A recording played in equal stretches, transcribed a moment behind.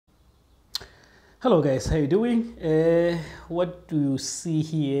Hello guys, how you doing? What do you see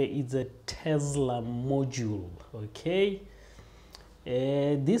here is a Tesla module, okay?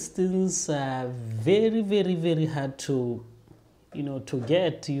 These things are very hard to, to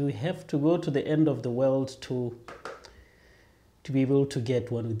get. You have to go to the end of the world to be able to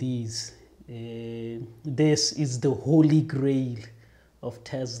get one of these. This is the holy grail of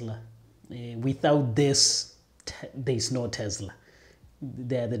Tesla. Without this, there is no Tesla.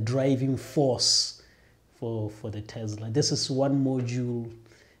 They are the driving force for the Tesla. This is one module.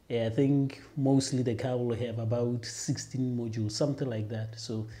 I think mostly the car will have about 16 modules, something like that.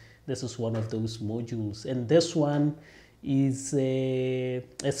 So this is one of those modules. And this one is a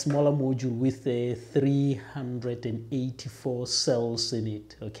smaller module with 384 cells in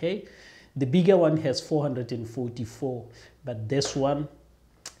it, okay? The bigger one has 444, but this one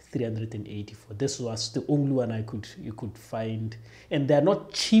 384. This was the only one you could find, and they're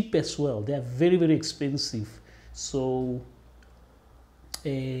not cheap as well. They're very expensive. So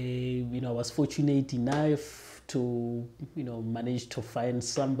I was fortunate enough to manage to find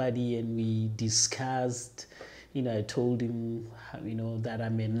somebody, and we discussed. I told him that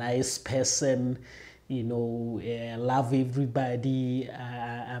I'm a nice person, I love everybody.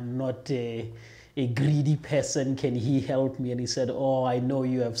 I'm not a greedy person. Can he help me? And he said, oh, I know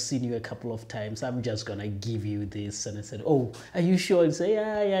you, have seen you a couple of times. I'm just gonna give you this. And I said, oh, are you sure? He said,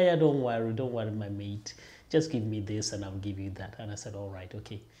 yeah, don't worry, my mate, just give me this and I'll give you that. And I said, all right,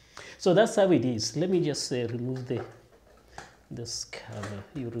 okay. So that's how it is. Let me just remove this cover.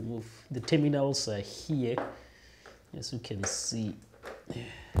 You remove the terminals are here, as you can see,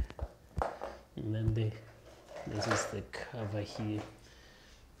 and then this is the cover here.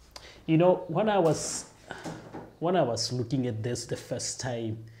 When I was looking at this the first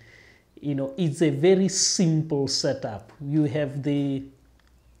time, it's a very simple setup. You have the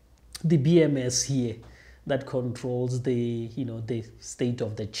BMS here that controls the the state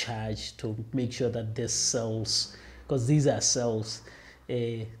of the charge to make sure that the cells, because these are cells,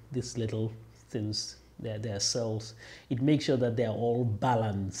 these little things, they're cells. It makes sure that they're all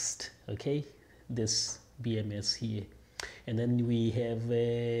balanced, okay? This BMS here. And then we have,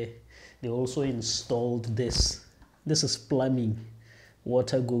 they also installed this. This is plumbing.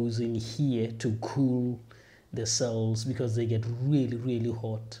 Water goes in here to cool the cells because they get really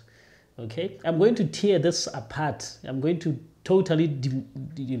hot. Okay, I'm going to tear this apart. I'm going to totally,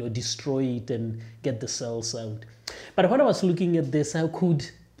 destroy it and get the cells out. But when I was looking at this, I could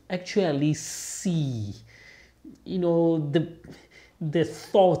actually see, the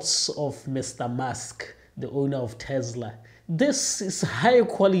thoughts of Mr. Musk, the owner of Tesla. This is high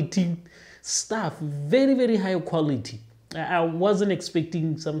quality stuff, very high quality. I wasn't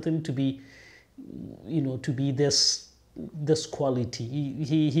expecting something to be, to be this quality.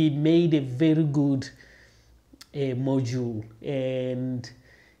 He made a very good module, and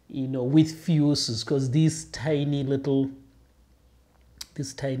with fuses, because these tiny little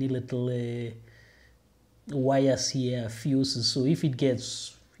wires here are fuses. So if it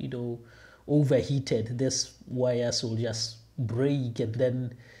gets overheated, this wires will just break, and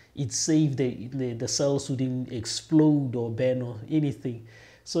then it's safe. The cells wouldn't explode or burn or anything.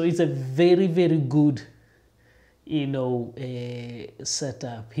 So it's a very good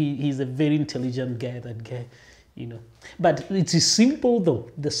setup. He's a very intelligent guy, that guy. But it is simple though.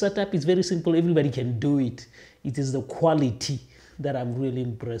 The setup is very simple. Everybody can do it. It is the quality that I'm really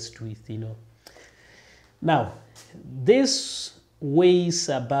impressed with. Now this weighs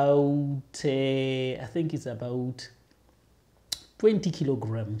about I think it's about 20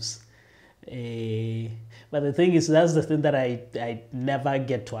 kilograms. But the thing is, that's the thing that I never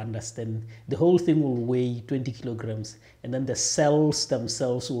get to understand. The whole thing will weigh 20 kilograms, and then the cells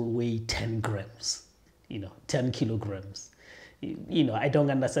themselves will weigh 10 grams, 10 kilograms. I don't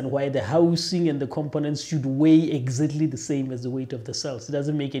understand why the housing and the components should weigh exactly the same as the weight of the cells. It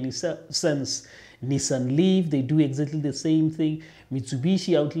doesn't make any sense. Nissan Leaf, they do exactly the same thing.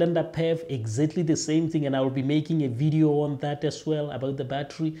 Mitsubishi Outlander PHEV, exactly the same thing. And I will be making a video on that as well, about the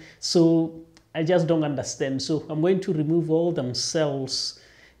battery. So I just don't understand. So I'm going to remove all them cells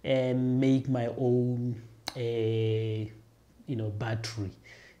and make my own, battery.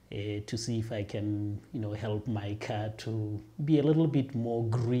 To see if I can, help my car to be a little bit more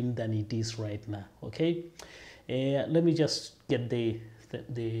green than it is right now. Okay, let me just get the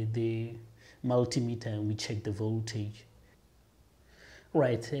multimeter and we check the voltage.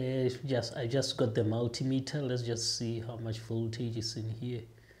 Right, I just got the multimeter. Let's just see how much voltage is in here.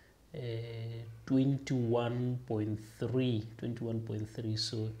 21.3.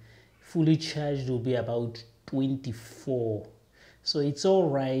 So fully charged will be about 24. So it's all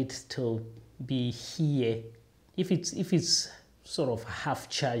right till be here. If it's sort of half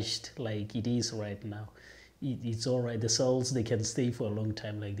charged like it is right now, it's all right. The cells, they can stay for a long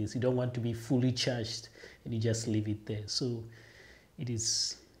time like this. You don't want to be fully charged and you just leave it there. So it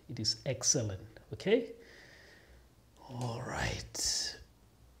is excellent. Okay. All right.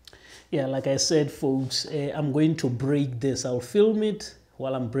 Yeah, like I said, folks, I'm going to break this. I'll film it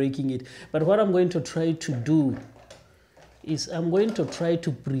while I'm breaking it. But what I'm going to try to do is I'm going to try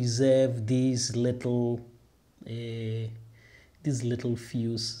to preserve these little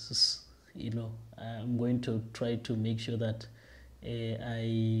fuses. You know, I'm going to try to make sure that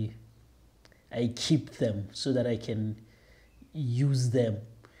I keep them so that I can use them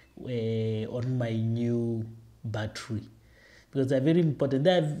on my new battery, because they're very important.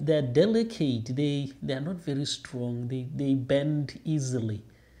 They're delicate. They're not very strong. They bend easily.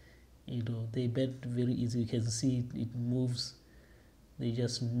 You know, they bend very easily. You can see it moves. They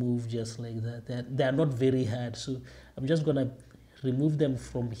just move just like that. They're not very hard. So I'm just gonna remove them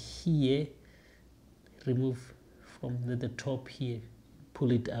from here. Remove from the top here.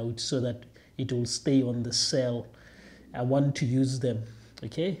 Pull it out so that it will stay on the cell. I want to use them.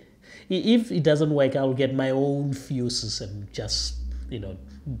 Okay. If it doesn't work, I'll get my own fuses and just, you know,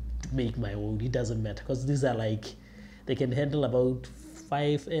 make my own. It doesn't matter, because these are like, they can handle about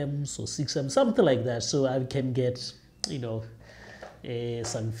 5 amps or 6 amps, something like that. So I can get, you know,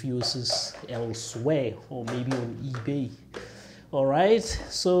 some fuses elsewhere or maybe on eBay. All right,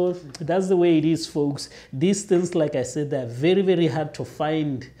 so that's the way it is, folks. These things, like I said, they're very, very hard to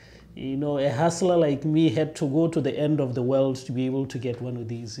find. You know, a hustler like me had to go to the end of the world to be able to get one of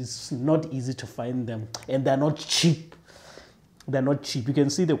these. It's not easy to find them, and they're not cheap. They're not cheap. You can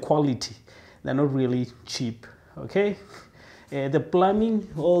see the quality. They're not really cheap, okay? The plumbing,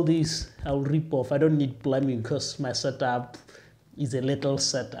 all these, I'll rip off. I don't need plumbing because my setup is a little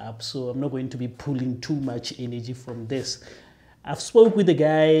setup, so I'm not going to be pulling too much energy from this. I've spoke with the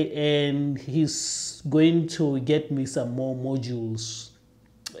guy, and he's going to get me some more modules.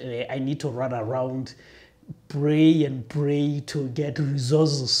 I need to run around, pray and pray to get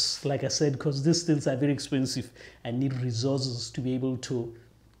resources, like I said, because these things are very expensive. I need resources to be able to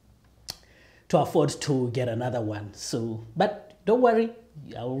afford to get another one. So, but don't worry,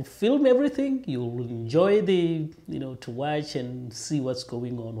 I'll film everything. You'll enjoy to watch and see what's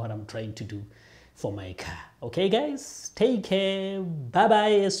going on, what I'm trying to do for my car. Okay, guys, take care.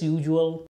 Bye-bye as usual.